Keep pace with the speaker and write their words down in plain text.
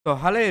So,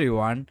 hello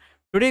everyone.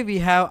 Today we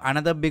have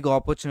another big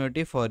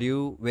opportunity for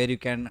you where you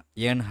can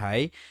earn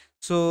high.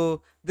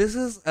 So, this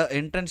is an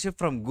internship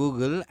from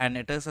Google and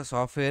it is a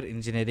software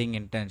engineering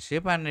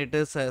internship and it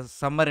is a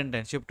summer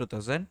internship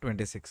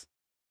 2026.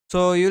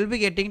 So, you'll be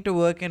getting to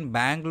work in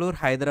Bangalore,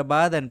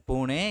 Hyderabad, and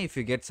Pune if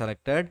you get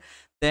selected.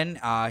 Then,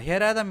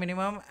 here are the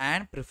minimum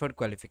and preferred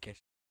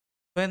qualifications.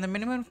 So, in the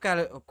minimum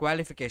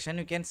qualification,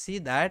 you can see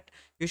that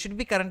you should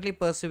be currently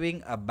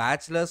pursuing a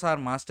bachelor's or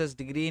master's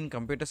degree in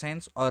computer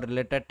science or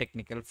related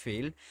technical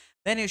field.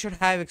 Then you should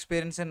have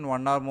experience in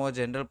one or more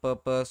general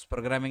purpose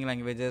programming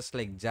languages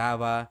like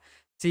Java,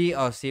 C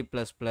or C++,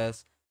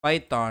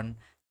 Python,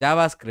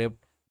 JavaScript,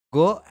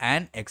 Go,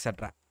 and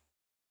etc.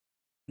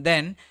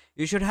 Then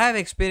you should have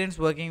experience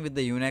working with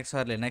the Unix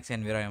or Linux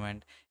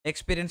environment,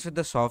 experience with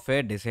the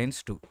software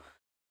designs too.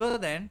 So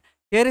then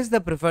here is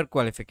the preferred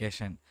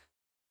qualification.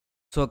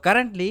 So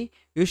currently,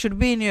 you should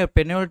be in your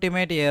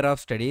penultimate year of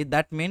study.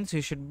 That means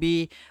you should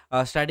be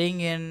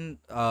studying in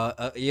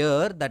a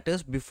year that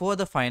is before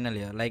the final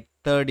year, like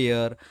third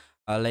year.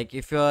 Like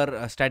if you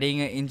are studying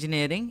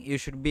engineering, you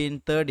should be in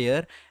third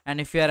year,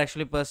 and if you are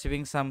actually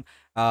pursuing some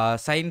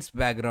science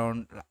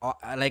background,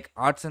 like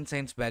arts and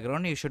science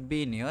background, you should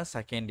be in your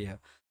second year.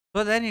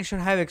 So then you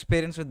should have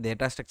experience with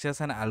data structures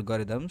and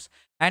algorithms,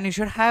 and you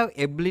should have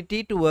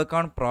ability to work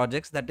on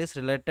projects that is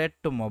related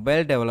to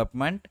mobile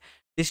development,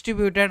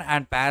 distributed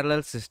and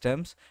parallel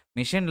systems,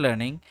 machine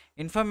learning,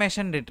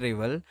 information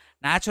retrieval,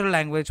 natural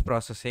language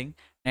processing,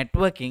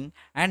 networking,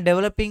 and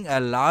developing a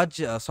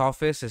large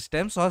software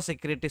systems or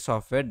security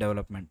software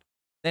development.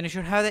 Then you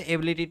should have the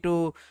ability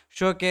to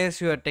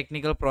showcase your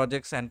technical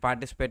projects and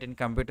participate in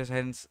computer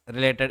science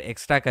related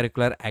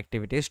extracurricular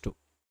activities too.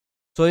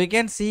 So you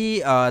can see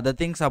the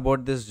things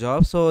about this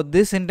job. So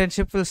this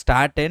internship will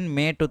start in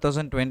May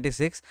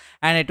 2026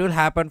 and it will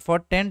happen for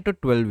 10 to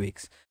 12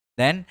 weeks.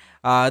 Then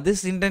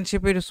this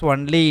internship is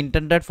only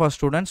intended for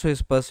students who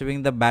is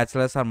pursuing the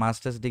bachelor's or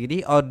master's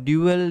degree or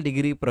dual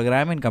degree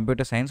program in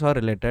computer science or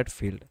related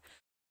field.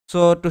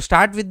 So to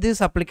start with this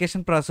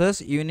application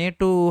process, you need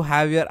to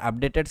have your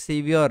updated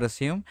CV or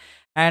resume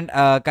and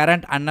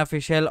current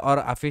unofficial or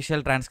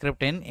official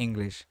transcript in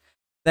English.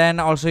 Then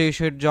also you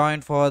should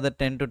join for the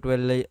 10 to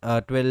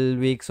 12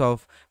 weeks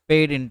of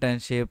paid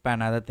internship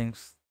and other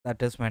things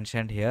that is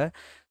mentioned here.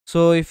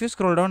 So if you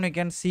scroll down, you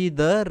can see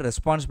the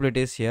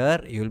responsibilities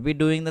here. You will be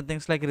doing the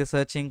things like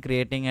researching,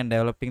 creating and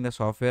developing the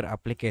software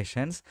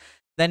applications.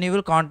 Then you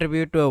will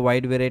contribute to a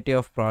wide variety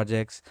of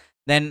projects.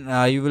 Then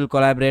you will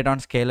collaborate on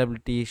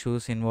scalability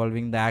issues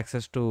involving the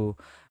access to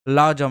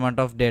large amount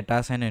of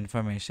data and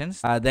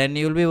informations. Then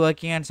you will be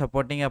working and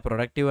supporting a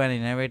productive and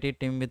innovative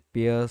team with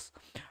peers,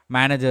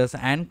 managers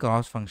and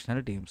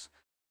cross-functional teams.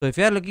 So if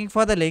you are looking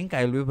for the link,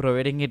 I will be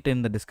providing it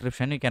in the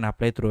description. You can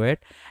apply through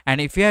it. And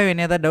if you have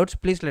any other doubts,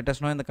 please let us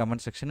know in the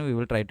comment section. We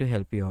will try to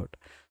help you out.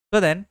 So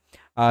then,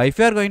 if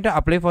you are going to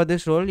apply for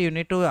this role, you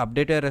need to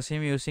update your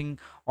resume using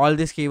all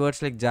these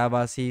keywords like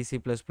Java, C, C++,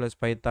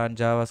 Python,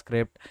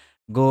 JavaScript,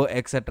 Go,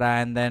 etc.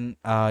 And then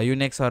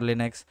Unix or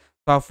Linux,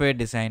 software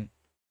design,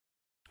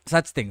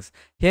 such things.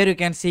 Here you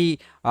can see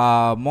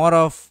more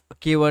of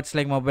keywords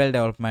like mobile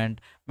development,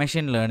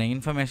 machine learning,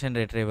 information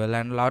retrieval,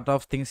 and lot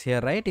of things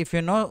here, right? If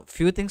you know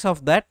few things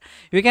of that,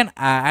 you can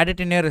add it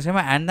in your resume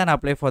and then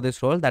apply for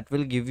this role. That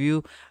will give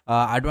you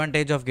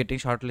advantage of getting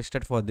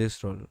shortlisted for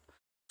this role.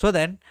 So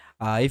then,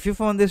 if you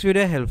found this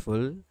video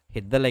helpful,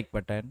 hit the like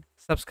button,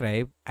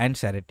 subscribe, and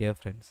share it to your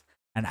friends.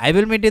 And I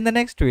will meet in the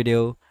next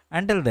video.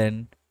 Until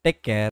then, take care.